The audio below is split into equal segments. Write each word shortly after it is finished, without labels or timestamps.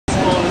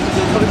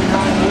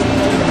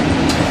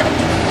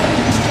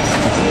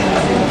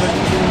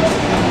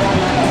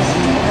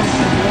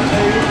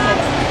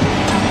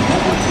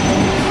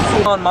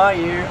beyond my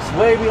years,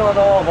 way beyond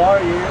all of our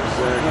years.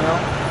 Exactly. You know.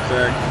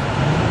 Exactly.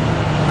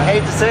 I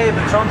hate to say it,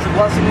 but Trump's a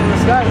blessing in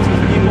disguise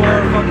because people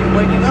are fucking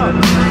waking up.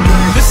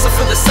 Listen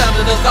for the sound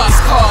of the lost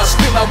cars,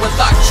 scream out with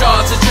locked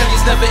jaws. The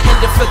journey's never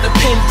ended for the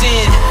pinned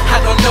in. I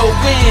don't know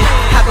when,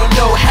 I don't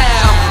know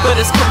how, but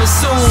it's coming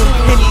soon.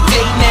 Any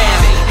day now,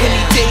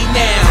 any day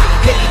now,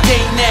 any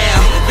day now.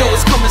 Yo,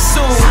 it's coming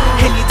soon.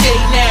 Any day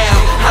now.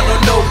 I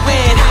don't know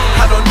when,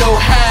 I don't know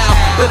how,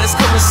 but it's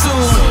coming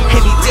soon.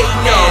 Any day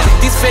now.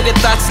 These faded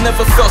thoughts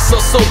never felt so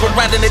sober.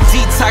 Riding a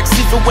detox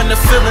even when the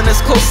feeling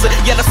is closer.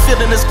 Yeah, the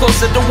feeling is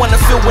closer. Don't wanna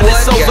feel when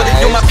it's over.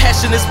 Yo, my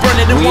passion is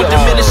burning. It won't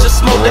diminish or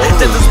smolder.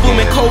 Death is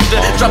blooming colder.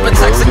 Dropping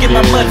toxic in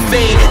my mud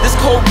vein. This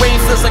cold rain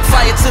feels like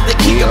fire to the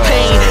king of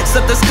pain.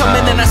 Something's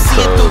coming and I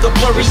see it through the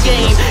blurry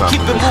game.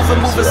 Keep it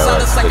moving, moving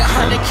silence like a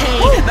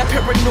hurricane. Not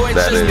paranoid,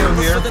 just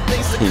nervous for the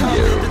things to come.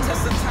 The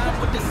test of time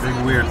with this. Big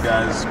weird,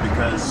 guys,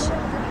 because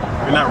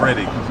you're not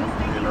ready.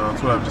 You know,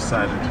 that's what I've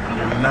decided.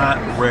 You're not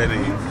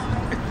ready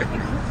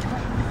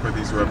for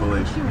these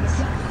revelations.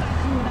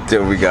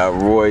 Then we got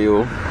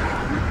Royal.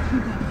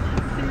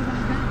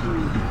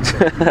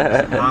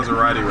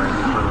 Maserati right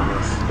in front of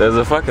us. There's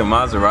a fucking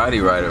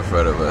Maserati right in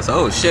front of us.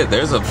 Oh shit,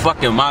 there's a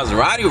fucking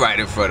Maserati right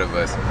in front of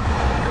us.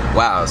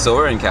 Wow, so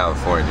we're in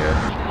California.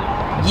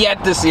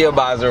 Yet to see a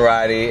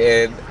Maserati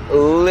in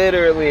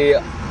literally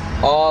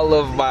all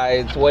of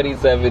my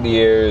 27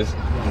 years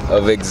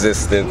of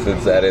existence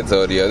in San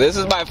Antonio. This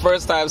is my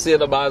first time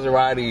seeing a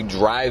Maserati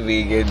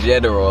driving in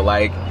general.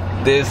 Like,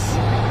 this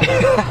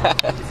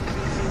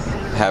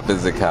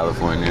happens in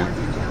California.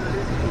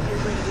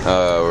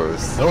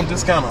 Don't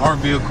discount our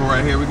vehicle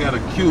right here. We got a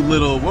cute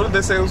little, what did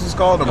they say this was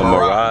called? A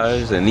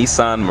Mirage. A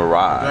Nissan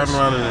Mirage. Driving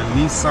around in a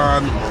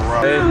Nissan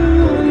Mirage.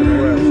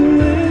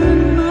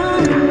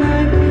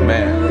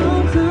 Man.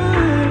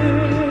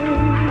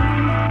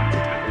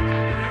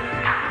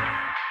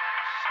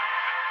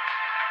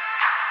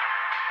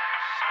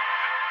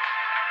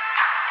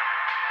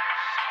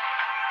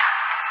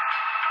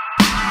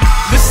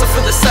 Listen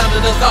for the sound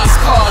of the lost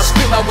cars,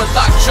 scream out with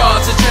locked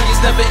jaws. The journey's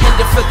never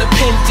ended for the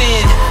pinned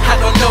in. I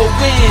don't know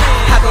when,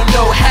 I don't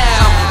know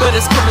how, but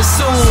it's coming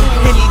soon.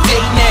 Any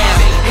day now,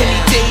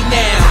 any day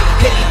now,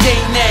 any day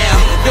now.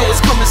 Yo,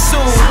 it's coming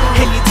soon.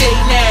 Any day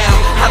now.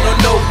 I don't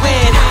know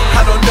when,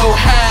 I don't know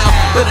how,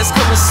 but it's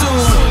coming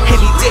soon.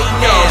 Any day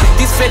now.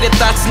 These faded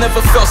thoughts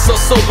never felt so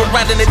sober.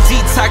 Riding a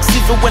detox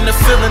even when the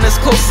feeling is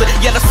closer.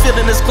 Yeah, the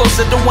feeling is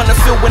closer. Don't wanna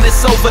feel when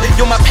it's over.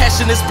 Yo, my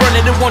passion is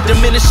burning. It won't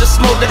diminish or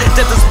smolder.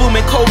 Death is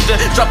blooming colder.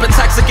 Dropping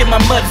toxic in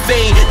my mud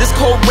vein. This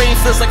cold rain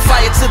feels like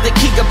fire to the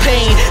king of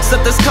pain.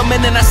 Something's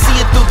coming and I see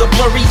it through the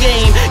blurry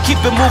aim.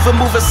 Keep it moving,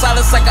 moving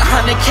silence like a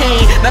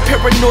hurricane. Not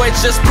paranoid,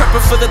 just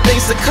prepping for the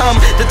things to come.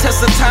 The test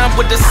of time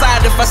would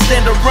decide if I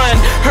stand or run.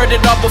 Heard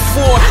it all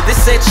before. They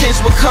said change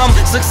will come.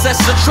 Success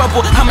or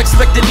trouble. I'm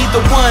expecting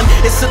either one.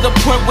 It's to the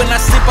point when I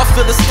sleep, I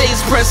feel the stage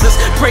presence.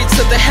 Pray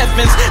to the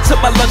heavens, till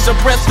my lungs are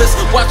breathless.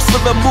 Watch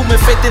for the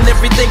movement, faith in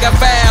everything I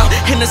vow.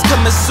 And it's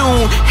coming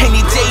soon,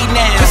 any day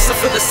now. Listen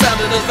for the sound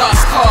of the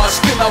lost cars,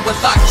 scream out with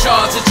locked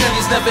jaws. The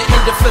journey's never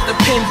ended for the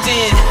pinned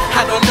in.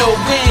 I don't know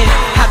when,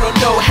 I don't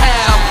know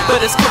how,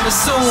 but it's coming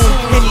soon,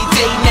 any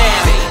day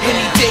now,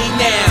 any day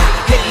now,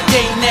 any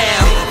day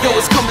now. Yo,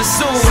 it's coming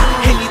soon,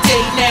 any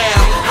day now.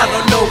 I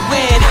don't know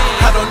when,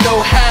 I don't know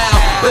how,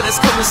 but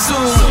it's coming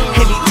soon,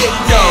 any day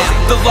now.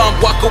 The long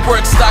walk, a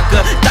word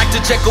stalker.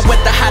 Dr. Jekyll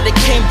went the high, that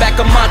came back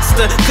a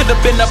monster. Could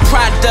have been a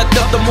product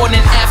of the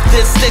morning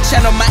after. Stay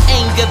channel my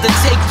anger, the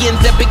taking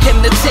that became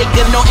the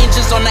taker. No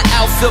angels on the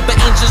outfield, but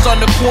angels on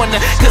the corner.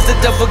 Cause the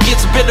devil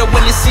gets bitter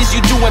when he sees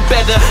you doing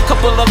better.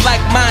 Couple of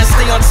like minds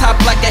stay on top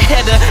like a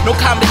header. No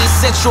comedy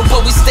central,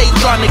 but we stay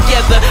drawn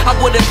together. I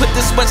wouldn't put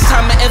this much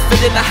time and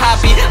effort in a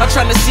hobby. I'm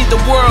trying to see the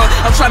world,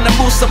 I'm trying to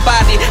move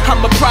somebody. I'm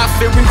a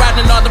prophet,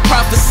 rewriting all the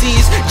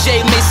prophecies.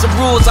 Jay made some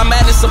rules, I'm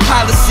adding some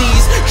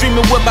policies.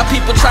 Dreaming with my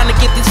people, trying to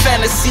get these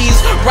fantasies.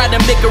 Riding,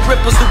 making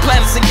ripples through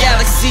planets and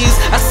galaxies.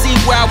 I see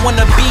where I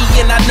wanna be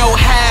and I know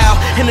how.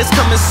 And it's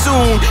coming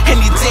soon,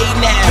 any day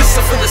now.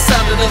 Listen for the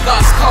sound of the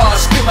lost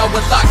cars, scream out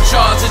with locked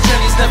jaws. The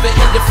journey's never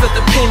ended for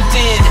the pinned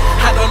in.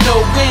 I don't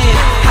know when,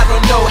 I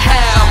don't know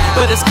how,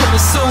 but it's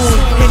coming soon,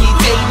 any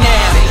day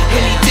now,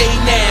 any day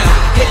now,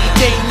 any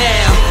day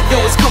now. Yo,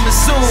 it's coming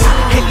soon,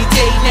 any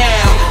day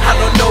now. I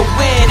don't know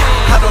when,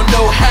 I don't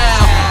know how,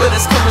 but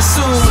it's coming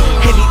soon,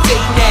 any day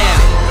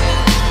now.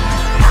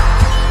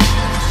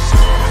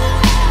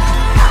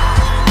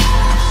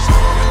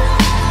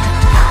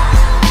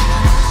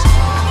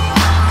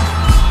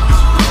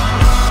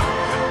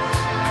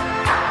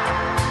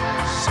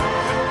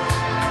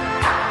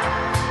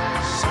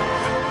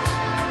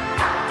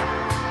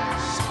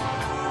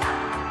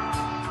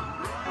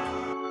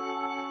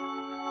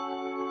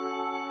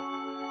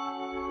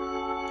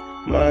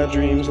 My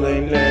dreams lay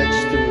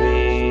next to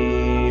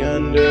me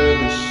under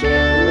the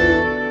sun.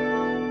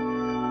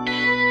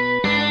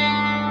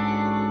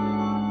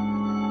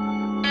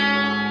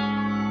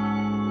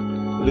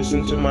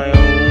 Listen to my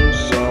own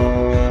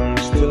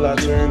songs till I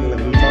turn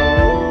them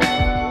on.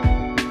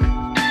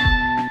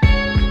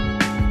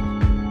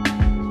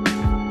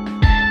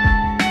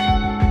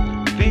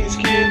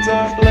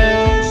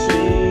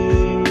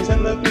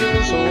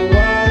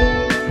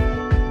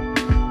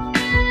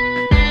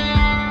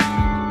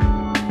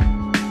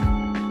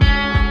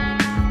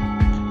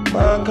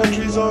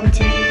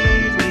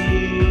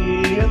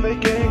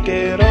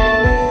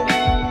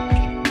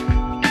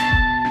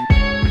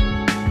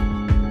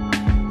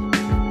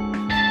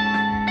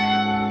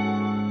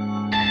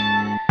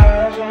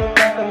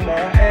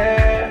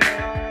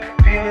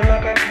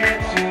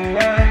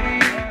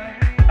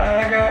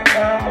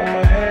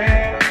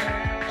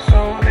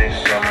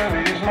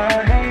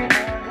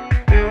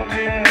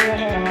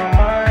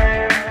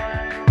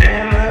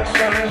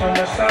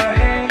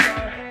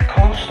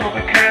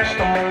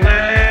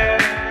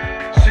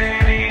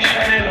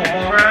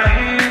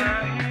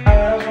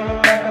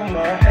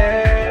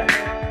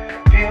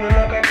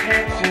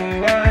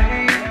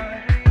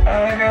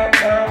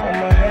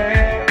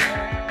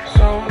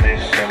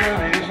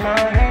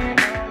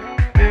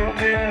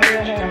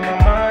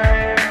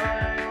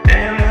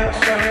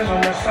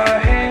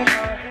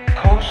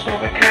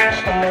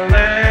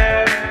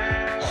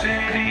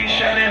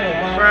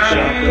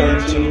 shotgun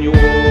to New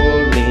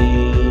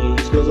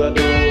Orleans, 'cause I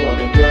don't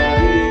wanna drive.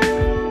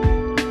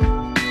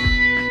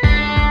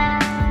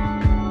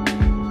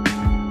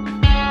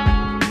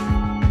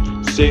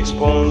 6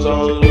 poems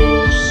on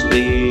loose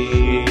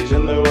leaves,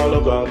 and they're all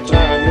about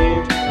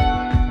time.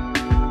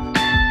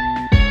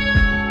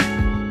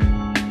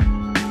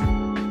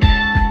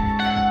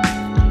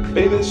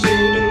 Bathing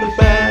suit in the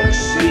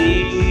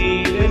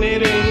backseat, and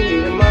it ain't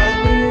even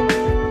mine.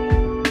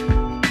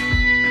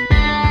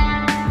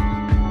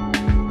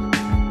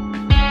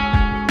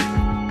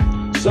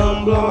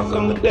 Sunblock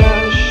on the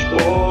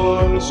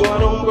dashboard, so I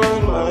don't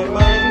burn my mind.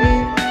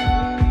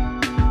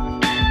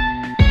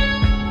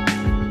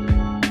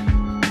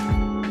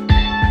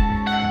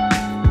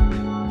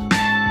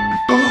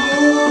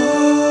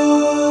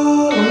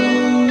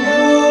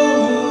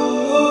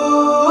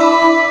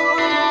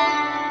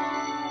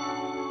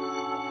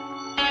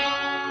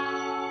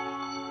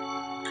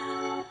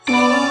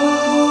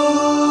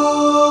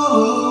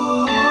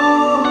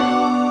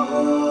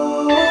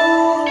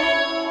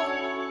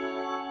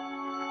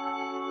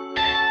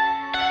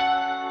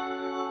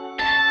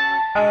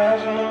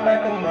 Eyes on the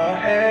back of my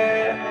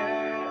head,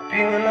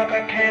 feeling like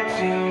I can't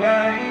see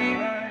light.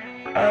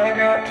 I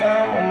got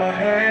time on my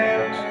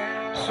hands,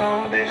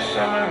 so this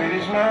summer it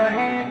is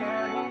mine.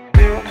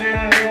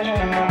 Built-in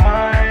engine in my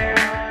mind,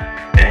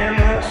 and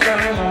the sun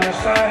is on the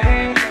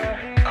side.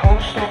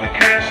 Coast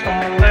overcast on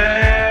the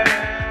left,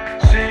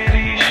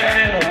 city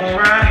shining on the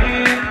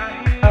right.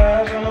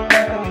 Eyes on the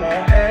back of my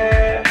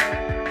head,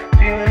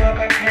 feeling like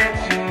I can't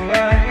see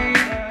light.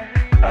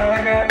 I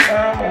got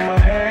time on my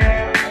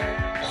hands,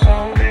 so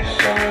this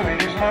summer it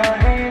is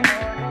mine.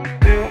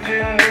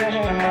 Built-in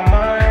engine in my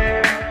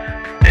mind,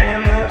 and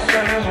the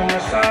sun is on my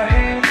side.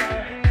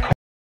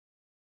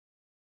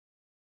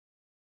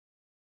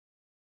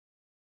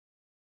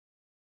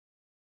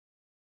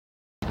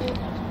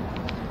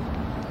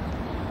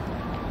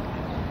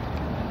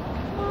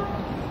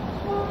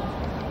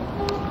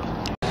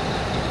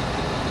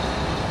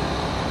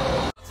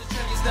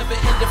 Never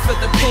ended for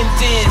the pinned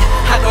in.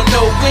 I don't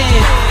know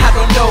when, I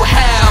don't know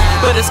how,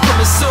 but it's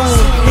coming soon.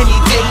 Any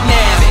day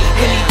now,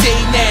 any day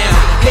now,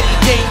 any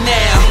day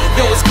now.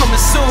 Yo, it's coming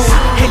soon.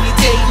 Any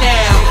day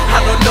now.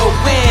 I don't know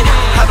when,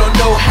 I don't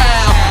know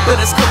how,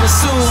 but it's coming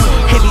soon.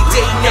 Any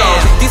day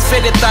now. These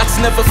faded thoughts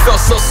never felt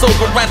so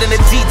sober. Riding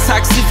a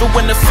detox even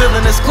when the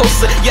feeling is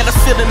closer. Yeah, the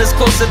feeling is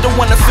closer. Don't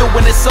wanna feel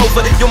when it's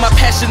over. Yo, my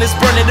passion is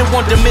burning. It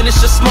won't diminish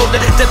or smolder.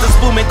 Desert's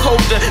booming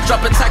colder.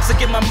 Dropping toxic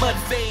in my mud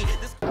vein.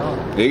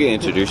 You can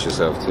introduce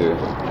yourself too.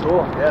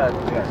 Cool, yeah.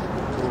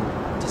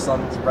 Just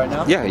on right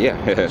now? Yeah.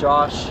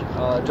 Josh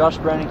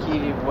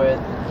Brennicky with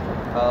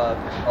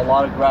a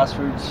lot of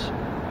grassroots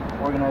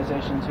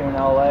organizations here in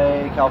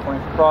LA,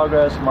 California for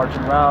Progress, March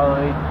and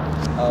Rally,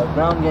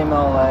 Ground Game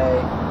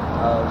LA,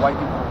 White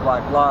People for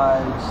Black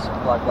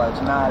Lives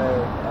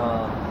Matter,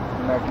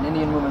 American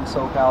Indian Movement,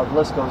 SoCal, the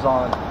list goes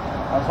on.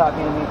 I was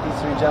happy to meet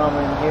these 3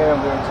 gentlemen here,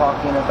 and we were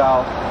talking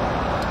about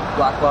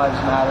Black Lives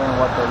Matter and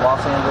what the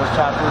Los Angeles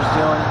chapter is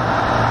doing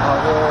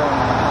out here in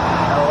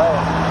LA.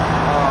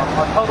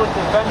 Our public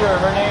defender,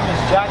 her name is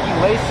Jackie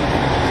Lacey.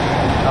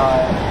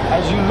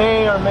 As you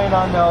may or may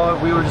not know,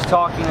 we were just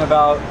talking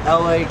about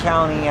LA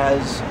County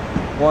as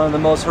one of the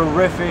most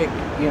horrific,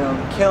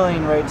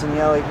 killing rates in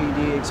the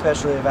LAPD,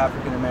 especially of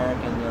African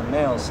American young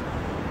males.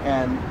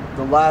 And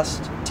the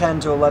last 10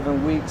 to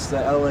 11 weeks,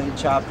 the LA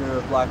chapter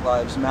of Black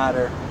Lives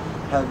Matter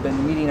have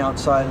been meeting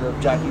outside of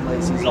Jackie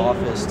Lacey's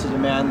office to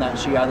demand that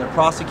she either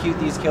prosecute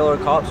these killer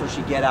cops or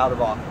she get out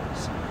of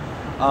office.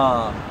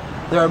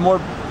 There are more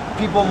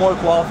people more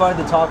qualified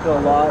to talk a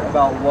lot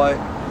about what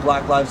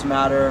Black Lives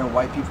Matter and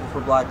White People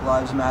for Black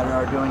Lives Matter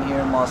are doing here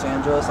in Los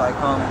Angeles. I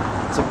come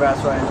as a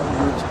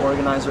grassroots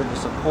organizer to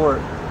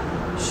support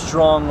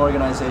strong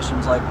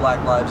organizations like Black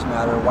Lives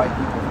Matter, White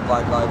People for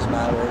Black Lives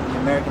Matter, the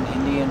American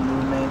Indian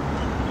Movement.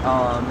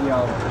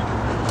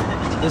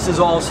 This is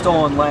all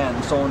stolen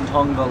land, stolen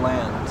Tongva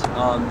land.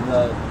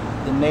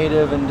 The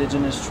native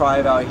indigenous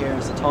tribe out here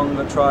is the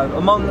Tongva tribe.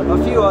 Among a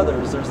few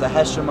others, there's the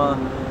Heshima,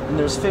 and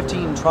there's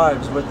 15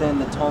 tribes within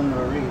the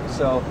Tongva Reef.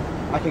 So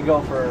I could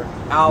go for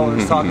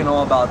hours talking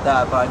all about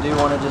that, but I do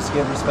want to just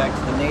give respect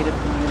to the native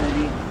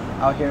community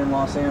out here in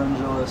Los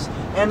Angeles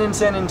and in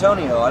San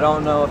Antonio. I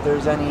don't know if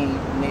there's any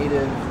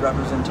native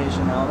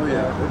representation out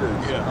there.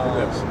 Yeah,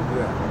 it is.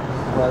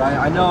 But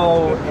I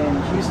know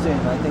in Houston,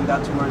 I think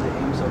that's where the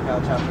AIM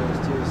SoCal chapter is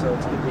too, so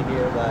it's good to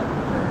hear that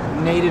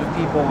native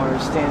people are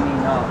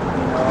standing up,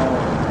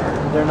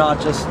 they're not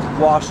just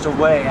washed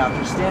away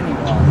after standing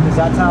up, because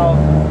that's how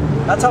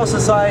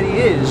society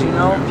is,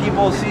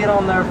 people see it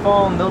on their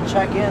phone, they'll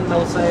check in,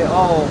 they'll say,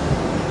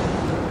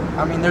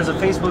 there's a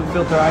Facebook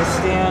filter, I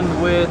stand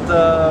with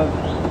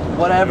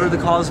whatever the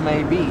cause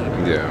may be,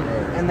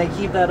 and they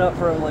keep that up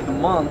for like a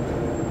month,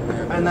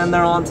 and then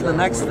they're on to the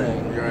next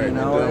thing,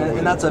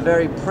 and that's a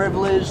very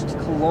privileged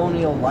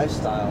colonial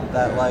lifestyle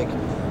that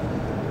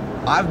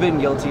I've been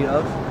guilty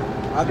of.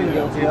 Like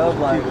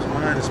line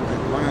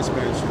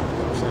expansion,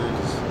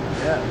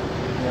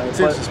 attention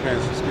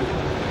expansion,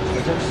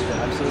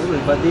 absolutely.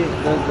 But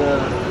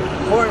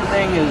important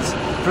thing is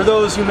for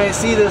those who may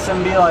see this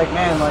and be like,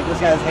 man, like this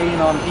guy's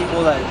hating on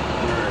people that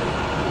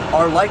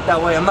are like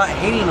that way. I'm not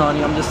hating on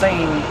you. I'm just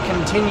saying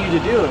continue to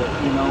do it,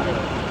 you know.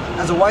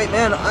 As a white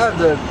man, I have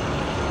the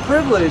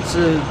privilege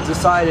to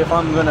decide if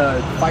I'm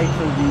gonna fight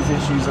for these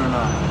issues or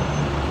not.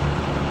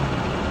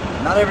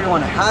 Not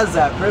everyone has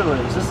that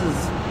privilege. This is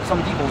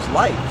some people's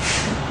life,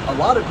 a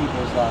lot of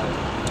people's lives,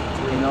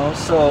 you know.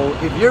 So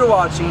if you're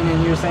watching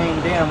and you're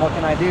saying, damn, what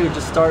can I do?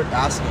 Just start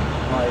asking.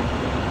 Like,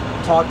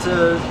 talk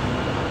to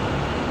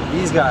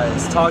these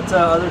guys, talk to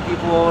other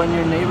people in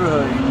your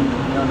neighborhood, you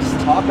know, just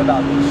talk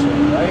about this shit,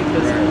 right?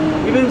 Because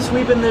we've been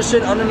sweeping this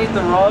shit underneath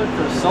the rug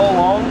for so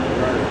long,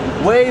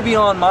 way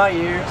beyond my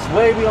years,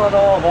 way beyond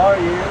all of our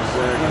years,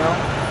 you know?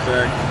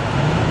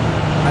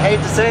 I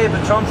hate to say it,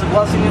 but Trump's a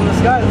blessing in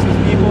disguise because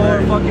people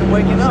are fucking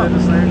waking up. I said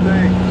the same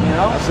thing. You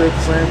know? I said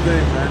the same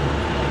thing, man.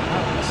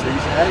 I said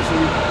it's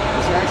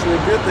actually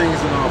a good thing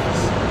he's in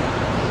office. You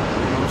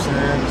know what I'm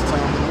saying? It's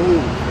time to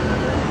move. It's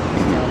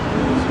time to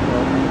move, you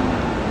know?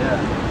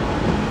 Yeah.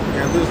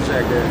 Yeah, this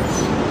jackass.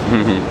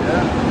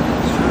 Yeah,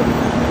 it's true.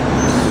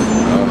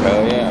 Oh,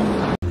 hell yeah.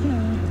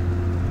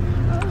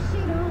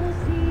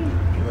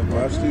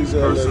 Watch these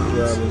LA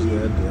drivers,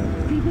 goddamn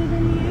it.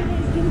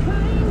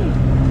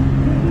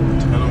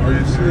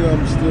 You see,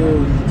 I'm still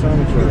trying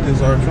to track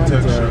his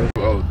architecture.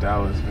 Oh,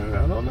 Dallas, man.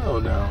 I don't know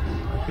now.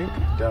 I think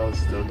Dallas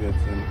still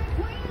gets in.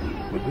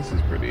 But this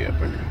is pretty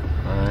epic.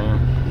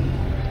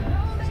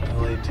 Does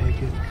LA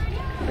take it?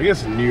 I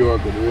guess New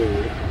York would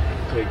really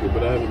take it,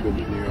 but I haven't been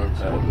to New York.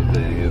 I haven't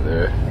been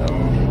either.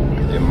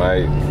 It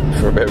might,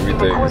 from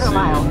everything. Quarter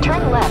mile,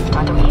 turn left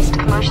onto East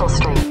Commercial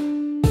Street.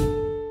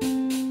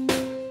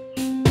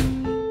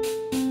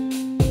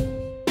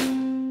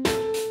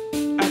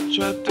 I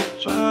tried to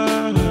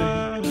find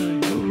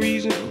a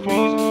reason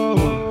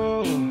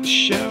for the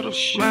shadow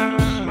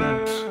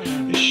smiles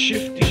and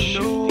shifty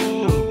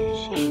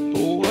nose.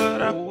 But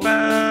what I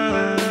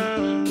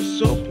found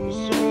was open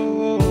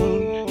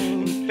road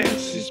and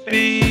fences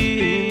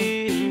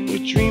big, where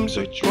dreams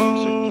are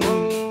drawn.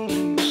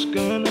 It's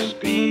gonna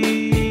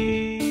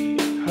be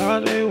how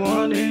they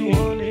want it.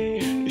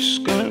 It's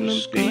gonna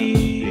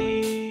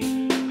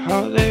be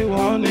how they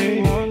want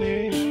it.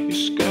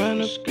 It's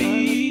gonna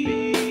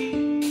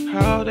be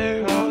how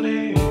they want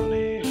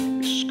it.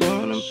 It's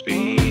gonna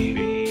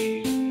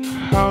be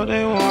how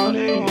they want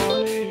it.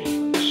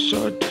 It's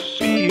hard to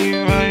be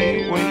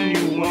right when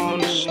you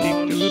wanna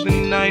sleep through the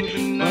night.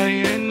 My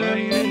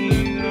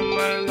enemy of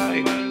my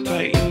life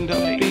tightened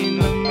up in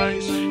the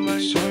vice.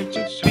 It's hard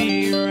to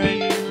be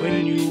right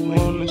when you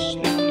wanna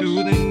sleep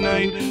through the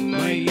night.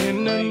 My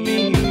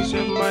enemies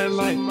of my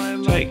life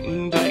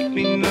tightened up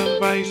in the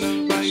vice.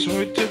 It's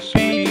hard to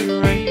be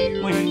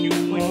right when you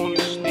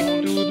wanna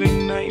sleep through the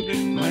night.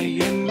 My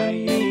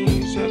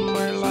enemies of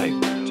my life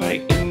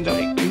tightened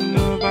up in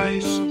the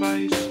vice.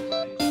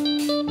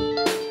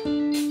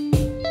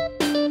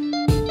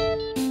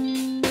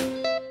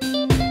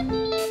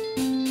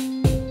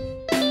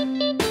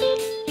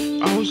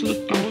 I was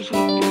looking for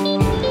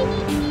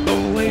a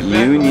way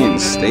back Union on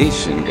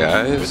Station,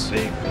 guys.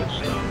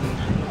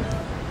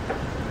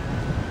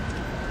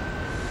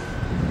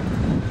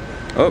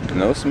 Oh,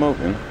 no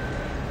smoking.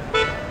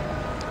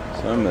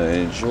 So I'm gonna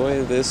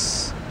enjoy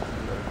this.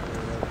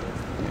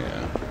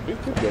 Yeah. We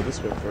could go this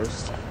way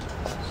first.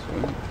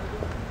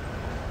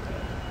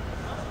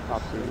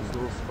 Pop through this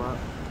little spot.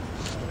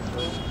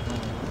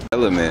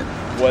 Element.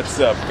 What's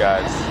up,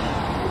 guys?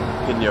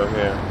 Pino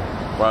here.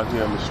 We're out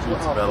here on the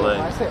streets of LA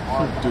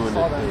doing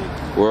the thing.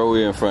 Where are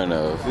we in front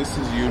of? This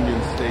is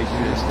Union Station.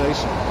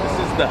 This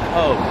is the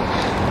hub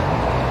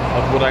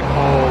of what I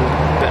call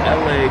the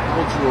LA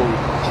cultural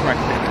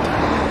trifecta.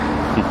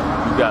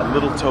 You got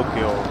Little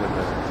Tokyo over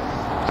there,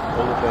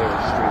 Olivera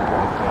Street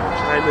right there,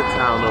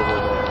 Chinatown over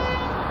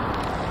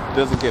there.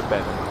 Doesn't get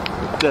better.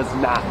 It does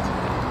not.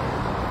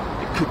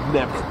 It could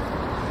never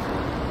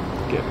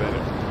get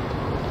better.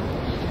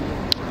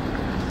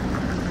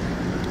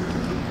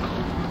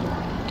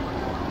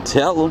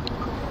 Tell them.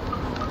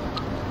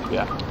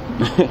 Yeah.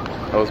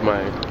 That was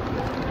my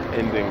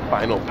ending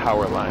final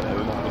power line. I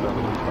didn't know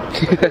another one.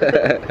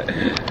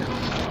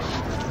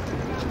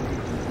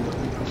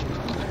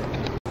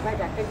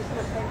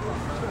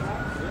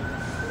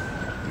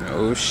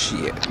 Oh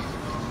shit.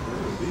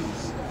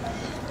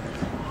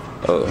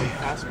 Oh.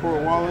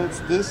 Passport wallets,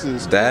 this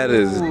is That cool.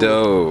 is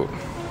dope.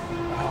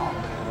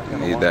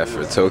 Need that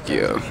for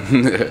Tokyo.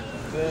 Dang,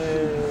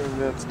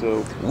 that's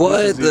dope.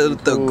 What? This is even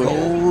The cooler.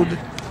 gold?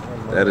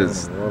 That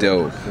is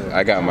dope.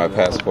 I got my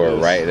passport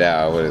right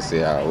now. I want to see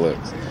how it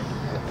looks.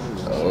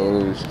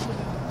 Oh,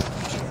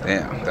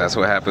 damn. That's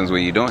what happens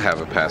when you don't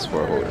have a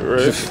passport holder.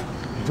 Right?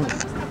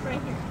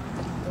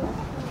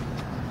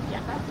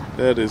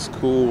 That is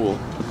cool.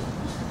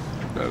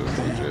 That is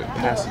legit.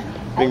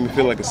 Make me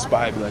feel like a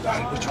spy. Be like,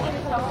 alright, which one?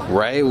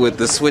 Right? With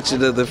the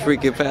switching of the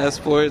freaking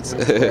passports?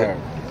 They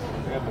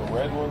have the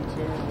red one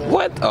too. Man.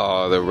 What?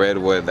 Oh, the red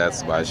one.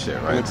 That's my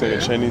shit right Looks like there.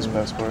 a Chinese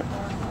passport.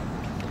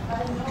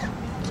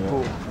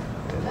 Cool.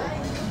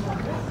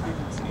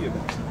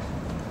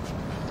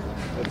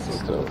 That's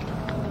so dope.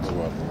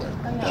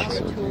 That's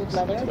so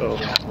So,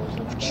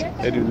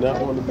 they do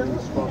not want to be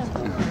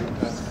responsible.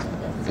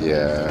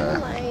 Yeah,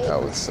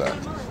 that would suck.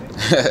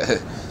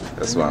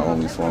 That's my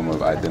only form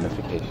of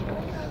identification.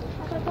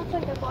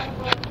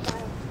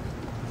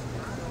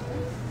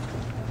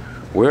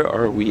 Where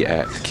are we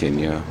at,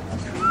 Kenya?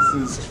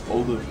 This is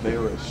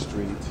Olivera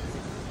Street,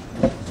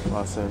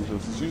 Los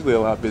Angeles. It's usually a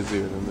lot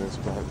busier than this,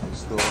 but there's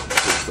still good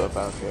stuff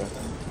out here.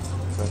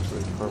 It's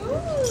actually perfect.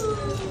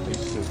 You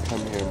should just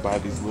come here and buy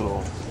these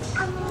little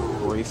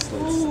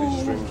bracelets,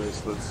 these string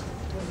bracelets.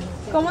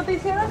 Every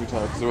time,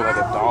 because they were like $1.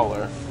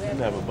 You didn't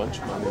have a bunch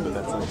of money, but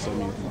that's like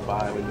something you can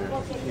buy when you're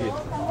a kid.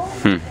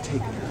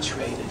 Take them and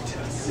trade it to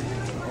the city.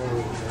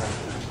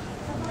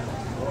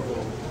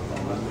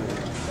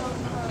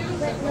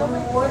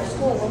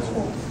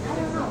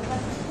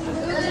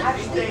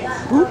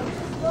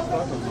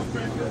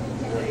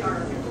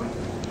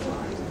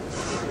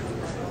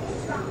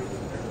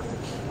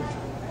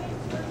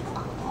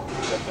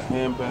 Got the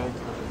handbag.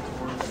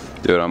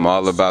 Dude, I'm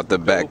all about the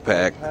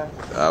backpack.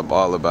 I'm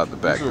all about the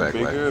These are backpack.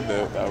 bigger,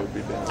 that would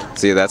be down.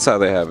 See, that's how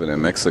they have it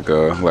in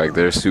Mexico. Like,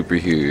 they're super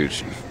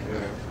huge.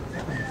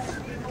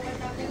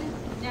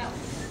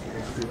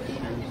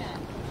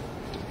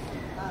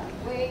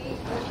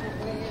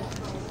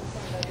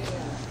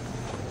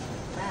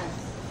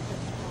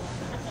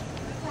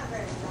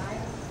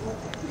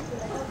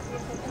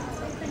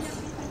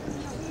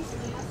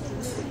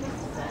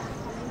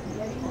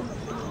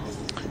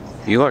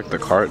 You like the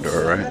cart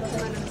door, right?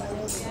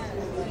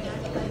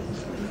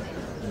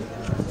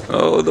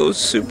 Oh, those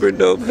super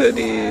dope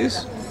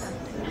hoodies.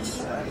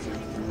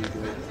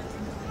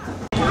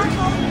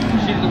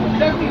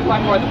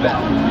 I'm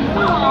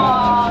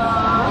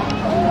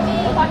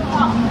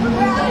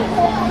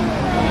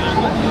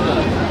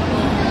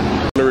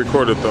gonna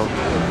record it though.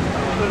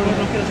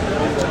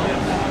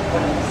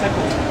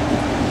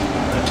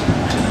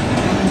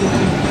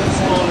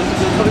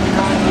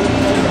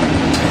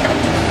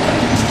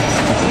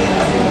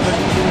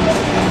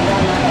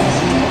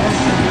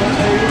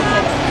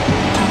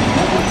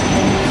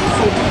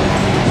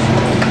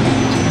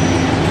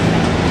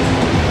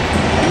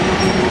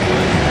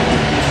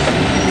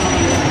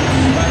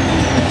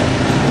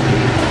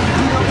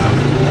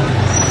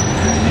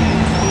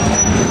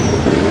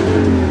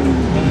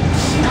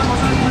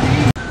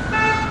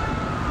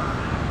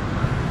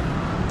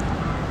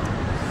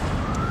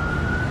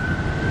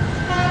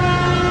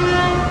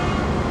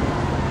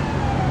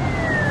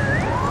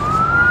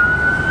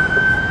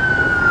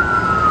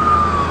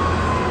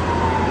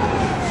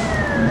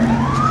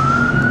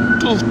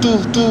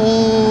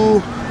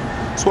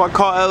 That's what I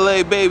call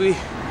LA, baby.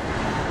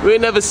 We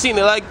ain't never seen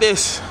it like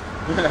this.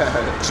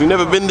 Cause we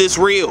never been this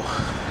real.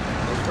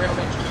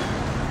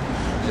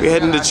 We're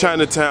heading to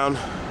Chinatown.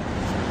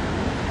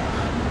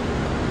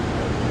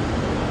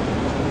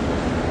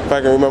 If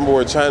I can remember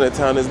where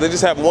Chinatown is, they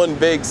just have one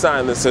big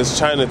sign that says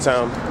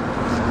Chinatown,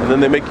 and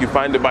then they make you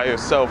find it by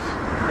yourself.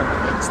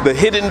 It's the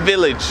hidden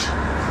village.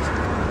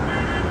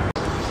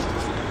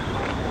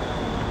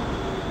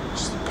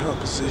 Just the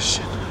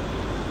composition.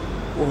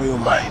 Oil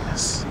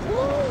miners.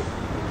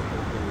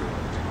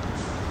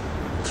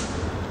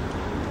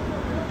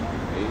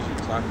 Asian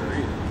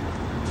taqueria.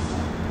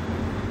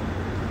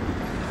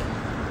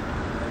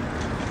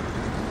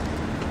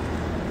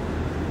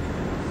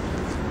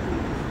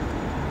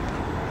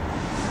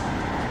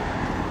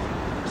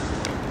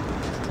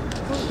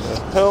 Where the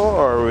hell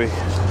are we?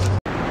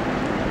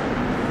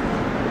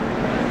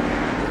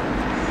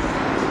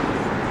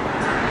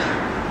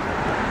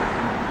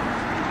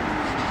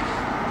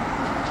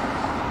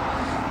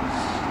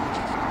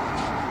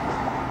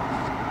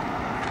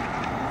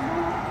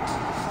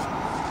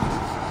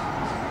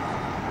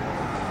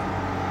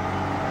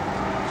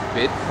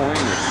 Bitcoin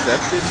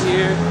accepted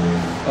here.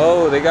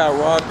 Oh, they got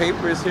raw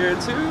papers here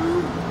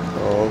too.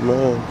 Oh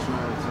man.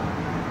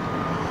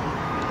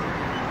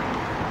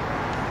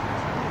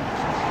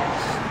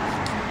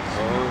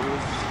 Oh,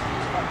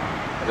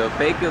 the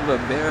Bank of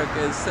America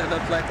is set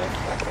up like a.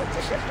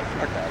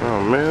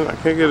 Oh man, I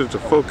can't get it to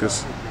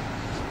focus.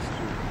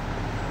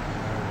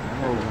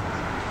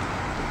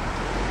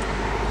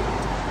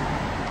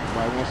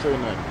 Nobody gonna say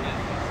nothing.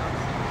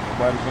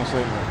 Nobody's gonna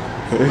say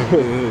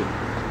nothing.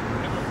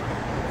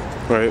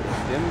 Right.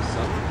 Dim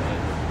sum.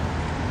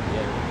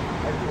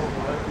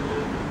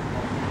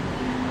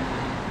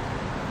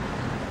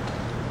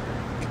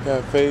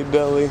 Cafe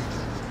Deli.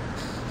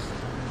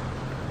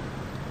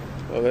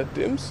 Oh, that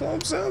dim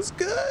sum sounds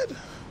good.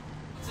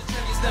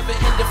 Never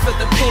ended for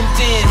the pinned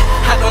in.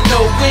 I don't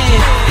know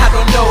when, I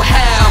don't know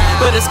how,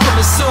 but it's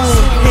coming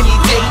soon.